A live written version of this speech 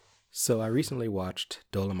So I recently watched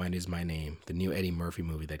Dolemite is My Name, the new Eddie Murphy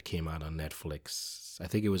movie that came out on Netflix. I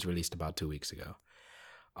think it was released about 2 weeks ago.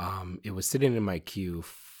 It was sitting in my queue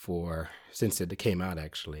for since it came out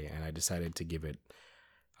actually, and I decided to give it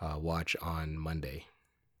a watch on Monday.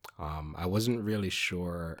 I wasn't really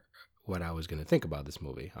sure what I was going to think about this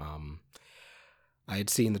movie. I had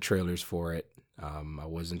seen the trailers for it. I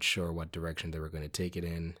wasn't sure what direction they were going to take it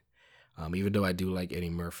in. Even though I do like Eddie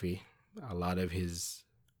Murphy, a lot of his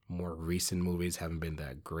more recent movies haven't been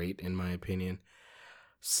that great, in my opinion.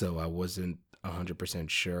 So I wasn't 100%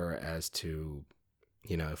 sure as to,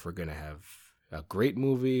 if we're going to have a great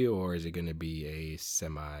movie or is it going to be a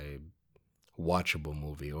semi watchable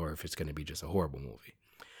movie or if it's going to be just a horrible movie.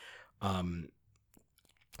 Um,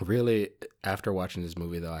 Really, after watching this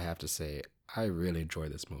movie, though, I have to say, I really enjoy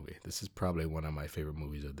this movie. This is probably one of my favorite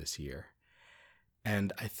movies of this year.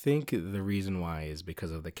 And I think the reason why is because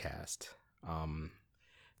of the cast. Um,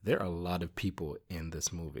 there are a lot of people in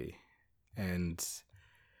this movie. And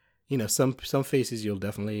some faces you'll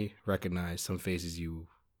definitely recognize, some faces you'll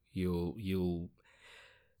know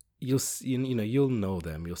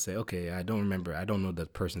them. You'll say, okay, I don't know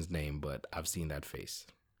that person's name, but I've seen that face.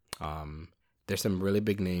 Um, there's some really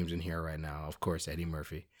big names in here right now. Of course, Eddie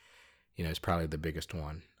Murphy, is probably the biggest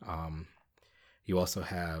one. You also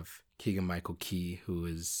have Keegan Michael Key, who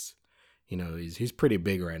is, he's pretty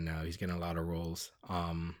big right now. He's getting a lot of roles.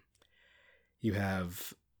 You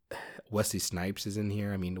have Wesley Snipes is in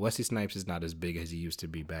here. I mean, Wesley Snipes is not as big as he used to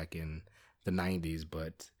be back in the 90s,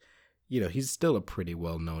 but he's still a pretty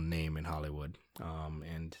well-known name in Hollywood.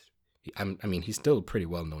 He's still a pretty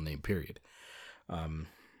well-known name, period.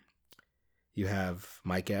 You have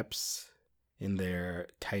Mike Epps in there.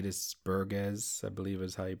 Titus Burgess, I believe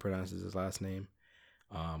is how he pronounces his last name.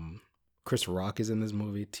 Chris Rock is in this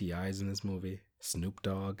movie. T.I. is in this movie. Snoop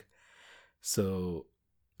Dogg. So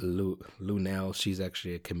Lunel, she's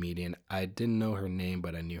actually a comedian. I didn't know her name,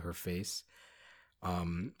 but I knew her face.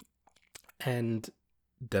 And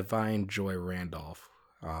Divine Joy Randolph.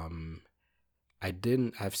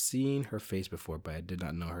 I've seen her face before, but I did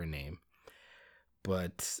not know her name.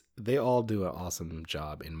 But they all do an awesome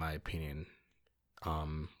job, in my opinion,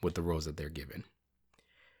 with the roles that they're given.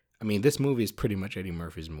 I mean, this movie is pretty much Eddie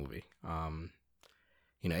Murphy's movie.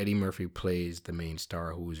 Eddie Murphy plays the main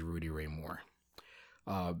star, who is Rudy Ray Moore.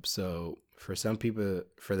 So for the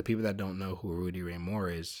people that don't know who Rudy Ray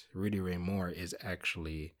Moore is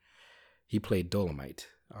actually, he played Dolemite.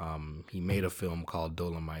 He made a film called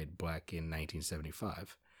Dolemite back in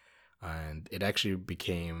 1975, and it actually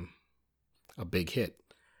became a big hit.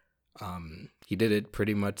 He did it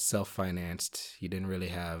pretty much self-financed. He didn't really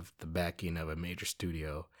have the backing of a major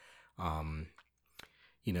studio.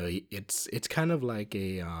 It's kind of like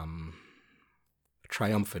a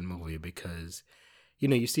triumphant movie because,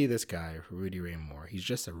 you see this guy, Rudy Ray Moore. He's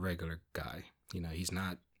just a regular guy. He's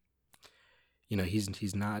not,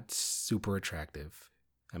 he's not super attractive.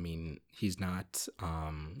 I mean, he's not,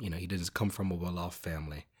 he doesn't come from a well-off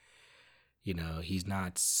family. He's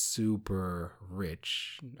not super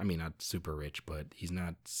rich. I mean, not super rich, but he's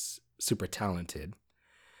not super talented.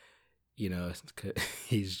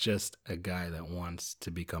 He's just a guy that wants to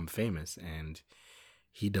become famous, and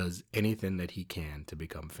he does anything that he can to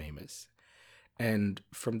become famous. And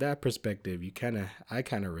from that perspective, I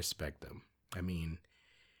kind of respect him. I mean,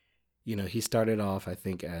 he started off, I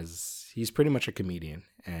think, as he's pretty much a comedian,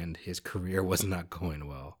 and his career was not going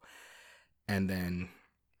well. And then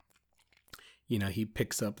he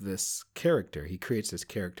picks up this character. He creates this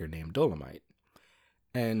character named Dolemite.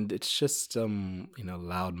 And it's just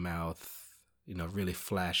loudmouth, really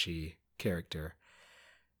flashy character.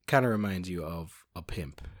 Kind of reminds you of a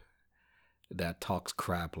pimp that talks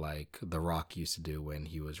crap like The Rock used to do when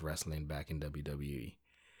he was wrestling back in WWE.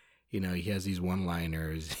 He has these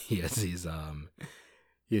one-liners. He has these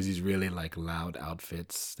really like loud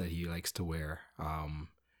outfits that he likes to wear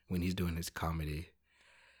when he's doing his comedy.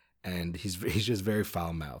 And he's just very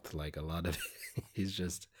foul-mouthed. Like a lot of he's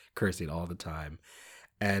just cursing all the time.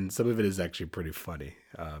 And some of it is actually pretty funny.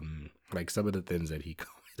 Like some of the things that he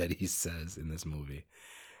says in this movie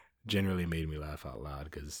generally made me laugh out loud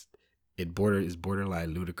because is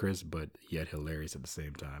borderline ludicrous, but yet hilarious at the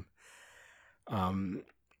same time. And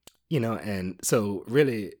so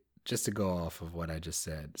really, just to go off of what I just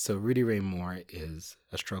said, so Rudy Ray Moore is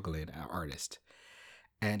a struggling artist.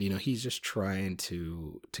 And, he's just trying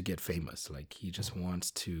to get famous. Like, he just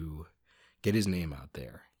wants to get his name out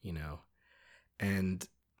there, and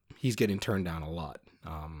he's getting turned down a lot.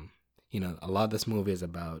 A lot of this movie is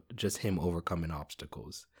about just him overcoming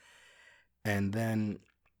obstacles. And then,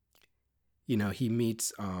 he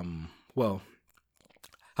meets,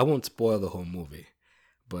 I won't spoil the whole movie,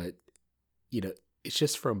 but you know, it's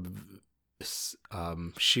just from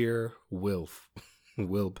sheer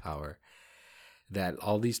willpower that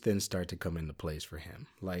all these things start to come into place for him.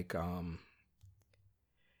 Like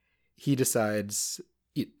he decides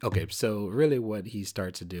okay, so really what he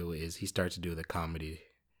starts to do is he starts to do the comedy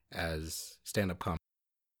as stand-up comedy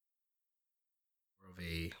of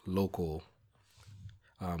a local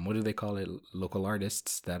what do they call it, local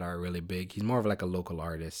artists that are really big. He's more of like a local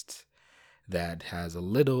artist that has a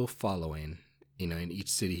little following, in each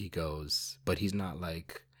city he goes, but he's not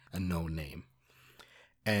like a no name.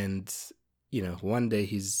 And one day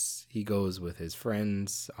he goes with his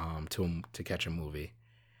friends to catch a movie,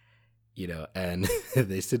 and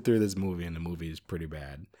they sit through this movie, and the movie is pretty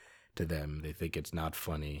bad to them. They think it's not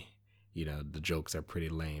funny. The jokes are pretty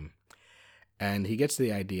lame. And he gets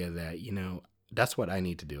the idea that, that's what I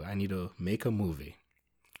need to do. I need to make a movie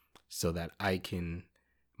so that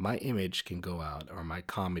my image can go out, or my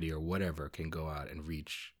comedy or whatever can go out and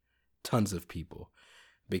reach tons of people,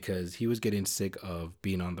 because he was getting sick of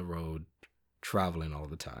being on the road, traveling all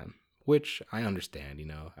the time, which I understand.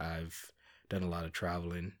 I've done a lot of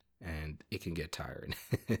traveling and it can get tiring.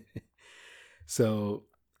 So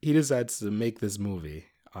he decides to make this movie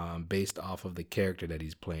based off of the character that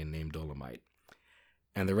he's playing named Dolemite.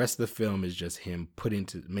 And the rest of the film is just him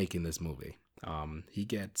making this movie. He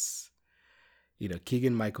gets,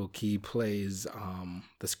 Keegan Michael Key plays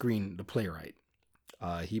the playwright.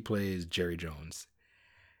 He plays Jerry Jones.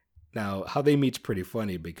 Now, how they meet's pretty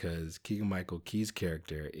funny, because Keegan Michael Key's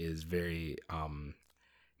character is very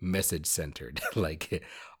message centered. Like,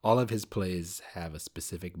 all of his plays have a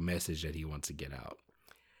specific message that he wants to get out,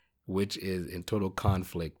 which is in total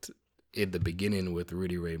conflict in the beginning with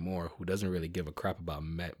Rudy Ray Moore, who doesn't really give a crap about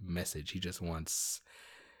message. He just wants,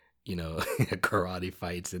 karate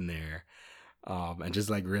fights in there, and just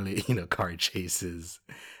like really, car chases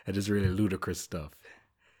and just really ludicrous stuff.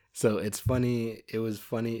 So it's funny. It was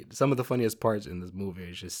funny. Some of the funniest parts in this movie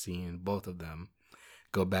is just seeing both of them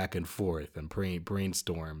go back and forth and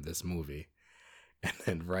brainstorm this movie and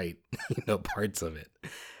then write, parts of it.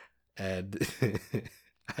 And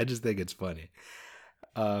I just think it's funny.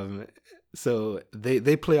 So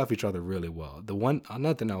they play off each other really well.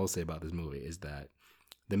 Another thing I will say about this movie is that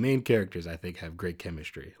the main characters, I think, have great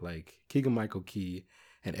chemistry. Like Keegan Michael Key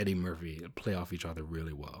and Eddie Murphy play off each other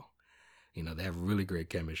really well. They have really great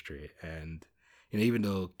chemistry. And even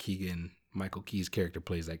though Keegan Michael Key's character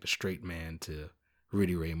plays like the straight man to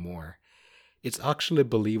Rudy Ray Moore, it's actually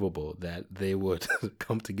believable that they would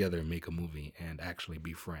come together and make a movie and actually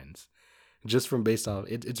be friends. Just from based off,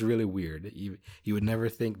 it's really weird. You would never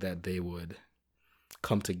think that they would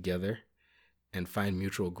come together and find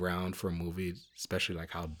mutual ground for a movie, especially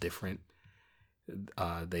like how different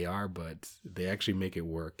they are, but they actually make it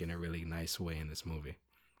work in a really nice way in this movie.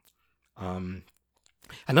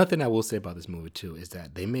 Another thing I will say about this movie too is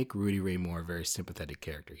that they make Rudy Ray Moore a very sympathetic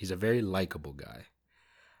character. He's a very likable guy,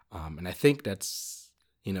 and I think that's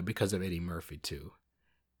because of Eddie Murphy too.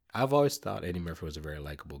 I've always thought Eddie Murphy was a very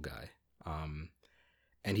likable guy.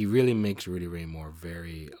 And he really makes Rudy Ray Moore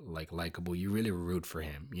very likable. You really root for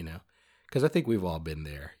him, because I think we've all been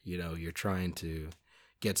there. You're trying to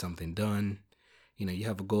get something done. You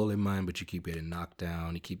have a goal in mind, but you keep getting knocked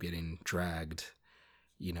down. You keep getting dragged.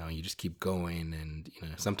 You just keep going, and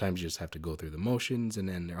sometimes you just have to go through the motions, and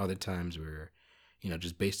then there are other times where,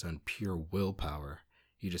 just based on pure willpower,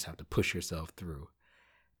 you just have to push yourself through.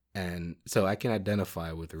 And so I can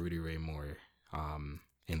identify with Rudy Ray Moore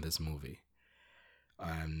in this movie.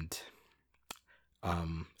 And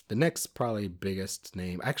the next probably biggest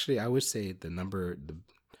name, actually I would say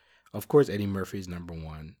of course Eddie Murphy's number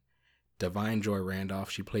one. Divine Joy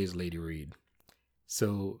Randolph, she plays Lady Reed.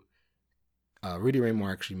 So Rudy Ray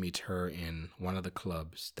Moore actually meets her in one of the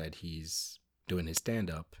clubs that he's doing his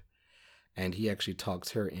stand-up, and he actually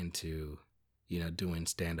talks her into doing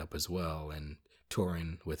stand-up as well and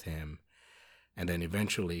touring with him. And then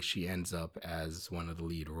eventually she ends up as one of the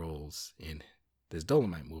lead roles in this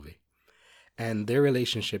Dolemite movie. And their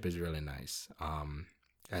relationship is really nice.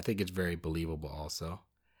 I think it's very believable also.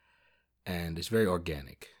 And it's very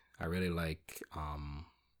organic. I really like,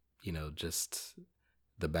 just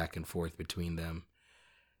the back and forth between them.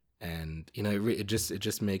 And, it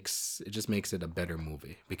just makes it a better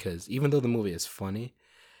movie. Because even though the movie is funny,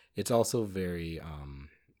 it's also very,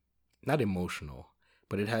 not emotional,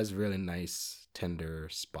 but it has really nice, tender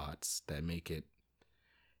spots that make it,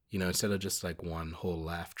 instead of just like one whole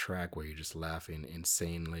laugh track where you're just laughing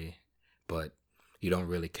insanely, but you don't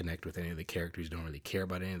really connect with any of the characters, you don't really care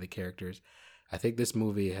about any of the characters. I think this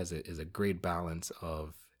movie is a great balance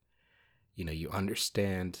of, you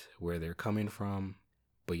understand where they're coming from,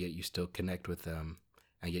 but yet you still connect with them,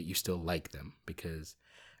 and yet you still like them, because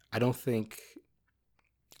I don't think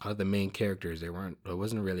out of the main characters, there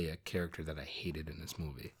wasn't really a character that I hated in this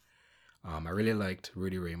movie. I really liked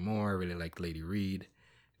Rudy Ray Moore. I really liked Lady Reed.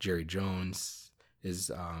 Jerry Jones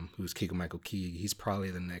is who's Keegan Michael Key. He's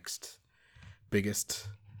probably the next biggest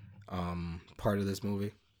part of this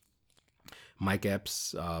movie. Mike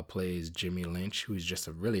Epps plays Jimmy Lynch, who's just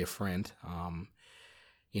really a friend.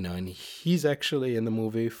 And he's actually in the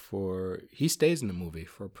movie he stays in the movie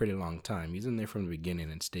for a pretty long time. He's in there from the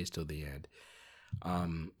beginning and stays till the end.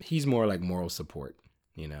 He's more like moral support,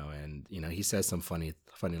 and he says some funny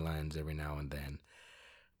lines every now and then.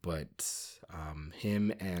 But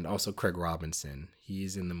him and also Craig Robinson,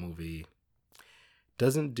 he's in the movie.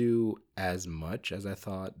 Doesn't do as much as I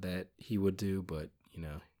thought that he would do, but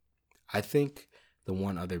I think the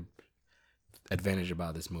one other advantage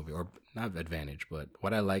about this movie, or not advantage, but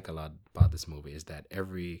what I like a lot about this movie is that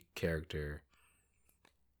every character,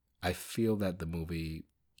 I feel that the movie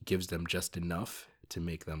gives them just enough to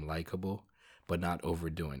make them likable, but not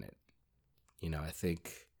overdoing it. I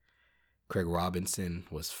think Craig Robinson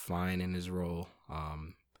was fine in his role.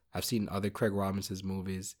 I've seen other Craig Robinson's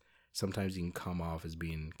movies. Sometimes he can come off as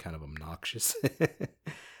being kind of obnoxious,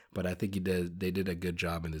 but I think they did a good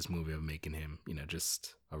job in this movie of making him,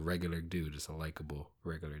 just a regular dude, just a likable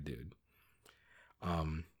regular dude.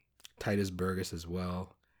 Titus Burgess as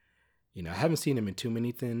well. I haven't seen him in too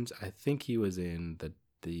many things. I think he was in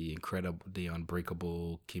the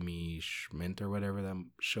Unbreakable Kimmy Schmidt or whatever that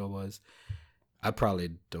show was. I probably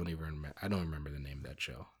don't even remember. I don't remember the name of that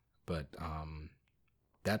show, but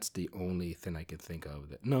that's the only thing I could think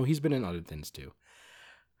of. No, he's been in other things too.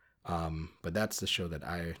 But that's the show that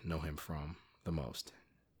I know him from the most,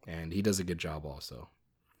 and he does a good job also.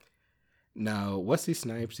 Now, Wesley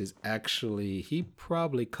Snipes he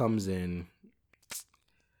probably comes in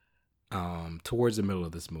towards the middle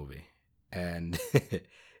of this movie, and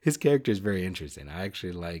his character is very interesting. I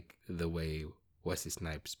actually like the way Wesley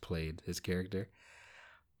Snipes played his character.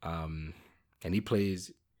 And he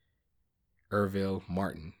plays Ervil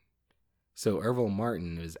Martin. So Ervil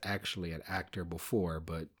Martin is actually an actor before,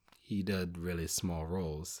 but he did really small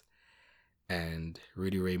roles. And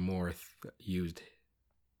Rudy Ray Moore used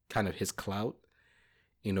kind of his clout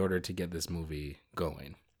in order to get this movie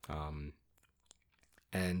going.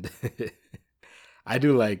 And I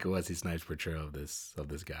do like Wesley Snipes' portrayal of this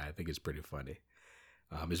guy. I think it's pretty funny.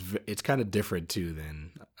 It's kind of different too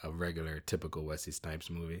than a regular typical Wesley Snipes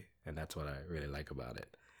movie, and that's what I really like about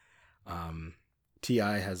it.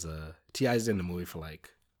 T.I.'s in the movie for like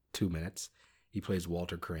 2 minutes. He plays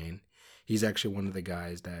Walter Crane. He's actually one of the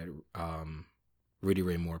guys that Rudy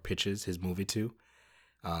Ray Moore pitches his movie to,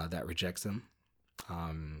 that rejects him.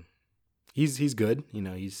 He's good.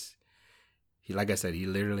 He like I said, he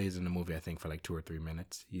literally is in the movie I think for like 2 or 3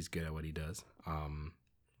 minutes. He's good at what he does.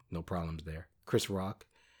 No problems there. Chris Rock,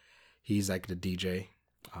 he's like the DJ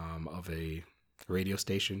of a radio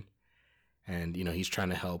station, and he's trying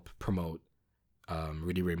to help promote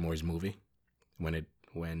Rudy Ray Moore's movie when it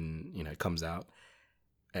comes out.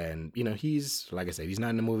 And he's, like I said, he's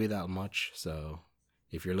not in the movie that much, so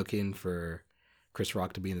if you're looking for Chris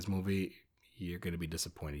Rock to be in this movie, you're going to be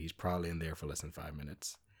disappointed. He's probably in there for less than 5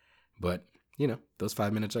 minutes, but those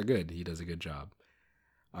 5 minutes are good. He does a good job.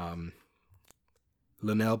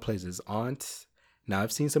 Linnell plays his aunt. Now,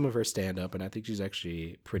 I've seen some of her stand up, and I think she's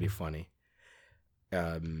actually pretty funny.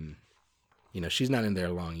 She's not in there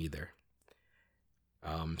long either.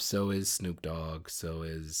 So is Snoop Dogg. So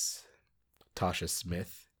is Tasha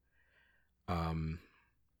Smith.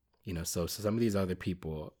 So some of these other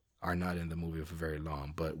people are not in the movie for very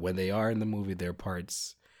long, but when they are in the movie, their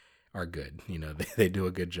parts are good. They do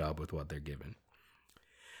a good job with what they're given.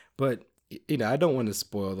 But I don't want to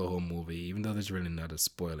spoil the whole movie, even though there's really not a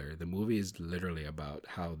spoiler. The movie is literally about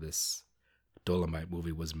how this Dolemite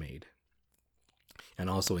movie was made, and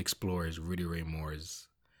also explores Rudy Ray Moore's,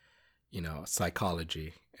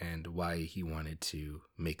 psychology and why he wanted to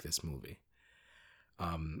make this movie.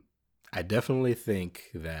 I definitely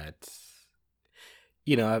think that,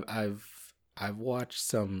 I've watched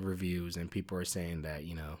some reviews and people are saying that,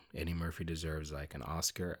 Eddie Murphy deserves like an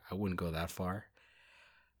Oscar. I wouldn't go that far.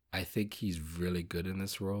 I think he's really good in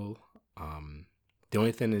this role. The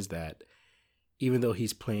only thing is that even though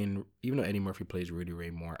Eddie Murphy plays Rudy Ray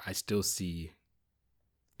Moore, I still see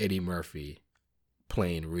Eddie Murphy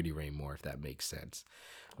playing Rudy Ray Moore, if that makes sense.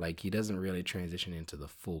 Like, he doesn't really transition into the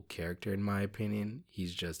full character, in my opinion.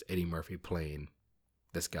 He's just Eddie Murphy playing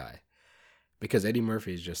this guy. because Eddie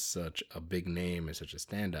Murphy is just such a big name and such a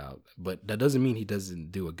standout. But that doesn't mean he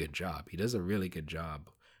doesn't do a good job. He does a really good job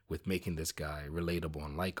with making this guy relatable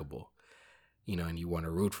and likable. And you want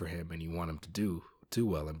to root for him and you want him to do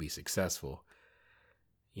well and be successful.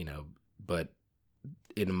 But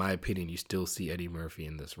in my opinion, you still see Eddie Murphy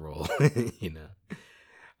in this role.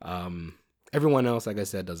 Everyone else, like I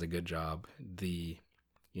said, does a good job. The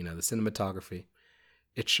cinematography,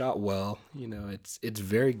 it's shot well. It's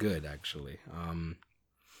very good actually.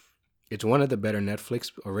 It's one of the better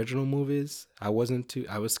Netflix original movies. I was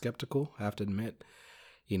skeptical, I have to admit.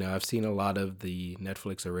 I've seen a lot of the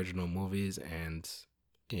Netflix original movies, and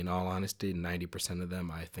in all honesty, 90% of them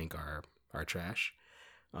I think are trash.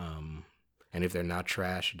 And if they're not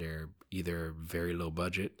trash, they're either very low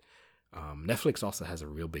budget. Netflix also has a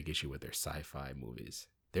real big issue with their sci-fi movies.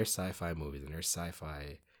 Their sci-fi movies and their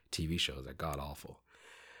sci-fi TV shows are god awful.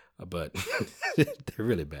 But they're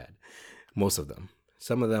really bad. Most of them.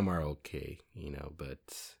 Some of them are okay, but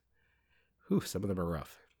some of them are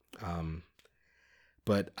rough.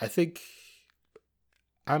 But I think,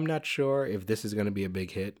 I'm not sure if this is going to be a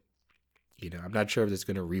big hit. I'm not sure if it's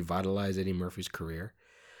going to revitalize Eddie Murphy's career.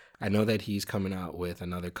 I know that he's coming out with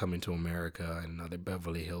another Coming to America and another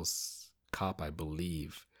Beverly Hills Cop, I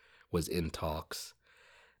believe, was in talks.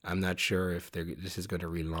 I'm not sure if this is going to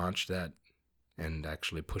relaunch that and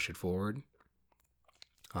actually push it forward.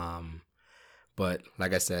 But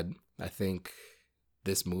like I said, I think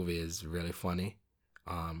this movie is really funny.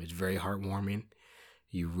 It's very heartwarming.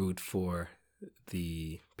 You root for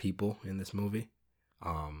the people in this movie.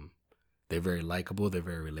 They're very likable. They're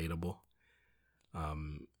very relatable.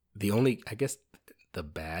 I guess the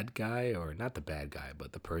bad guy, or not the bad guy,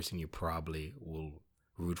 but the person you probably will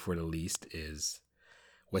root for the least is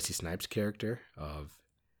Wesley Snipes' character of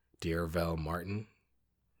Dearvel Martin.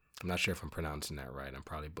 I'm not sure if I'm pronouncing that right. I'm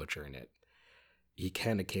probably butchering it. He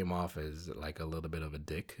kind of came off as like a little bit of a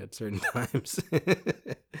dick at certain times.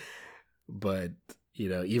 But,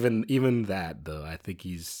 even that though, I think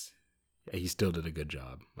he still did a good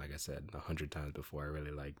job. Like I said 100 times before, I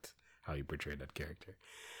really liked how he portrayed that character.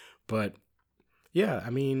 But yeah,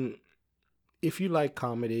 I mean, if you like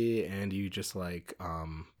comedy and you just like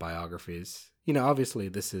biographies, obviously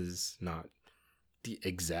this is not the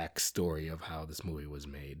exact story of how this movie was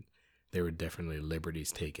made. There were definitely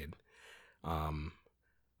liberties taken.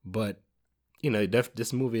 But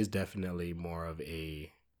this movie is definitely more of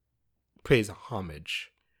pays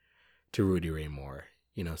homage to Rudy Ray Moore.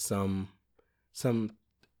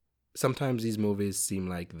 Sometimes these movies seem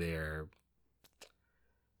like they're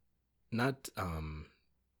not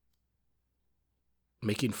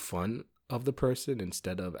making fun of the person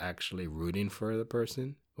instead of actually rooting for the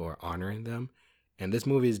person or honoring them. And this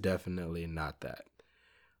movie is definitely not that.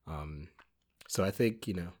 So I think,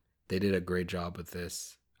 they did a great job with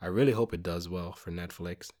this. I really hope it does well for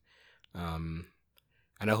Netflix. And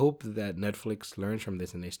I hope that Netflix learns from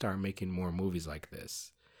this and they start making more movies like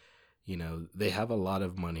this. They have a lot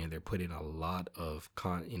of money and they're putting a lot of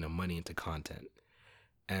money into content.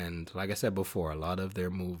 And like I said before, a lot of their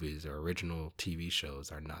movies or original TV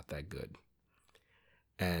shows are not that good.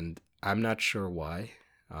 And I'm not sure why.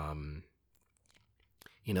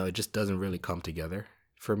 It just doesn't really come together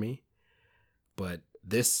for me. But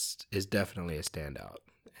this is definitely a standout.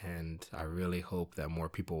 And I really hope that more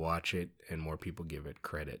people watch it and more people give it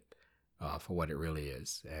credit for what it really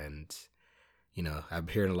is. And, I'm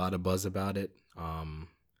hearing a lot of buzz about it. And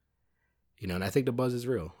I think the buzz is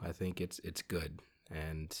real. I think it's good.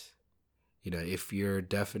 And, if you're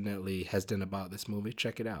definitely hesitant about this movie,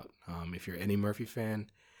 check it out. If you're an Eddie Murphy fan,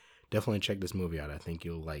 definitely check this movie out. I think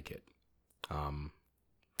you'll like it.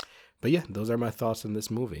 But yeah, those are my thoughts on this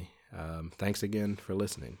movie. Thanks again for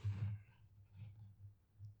listening.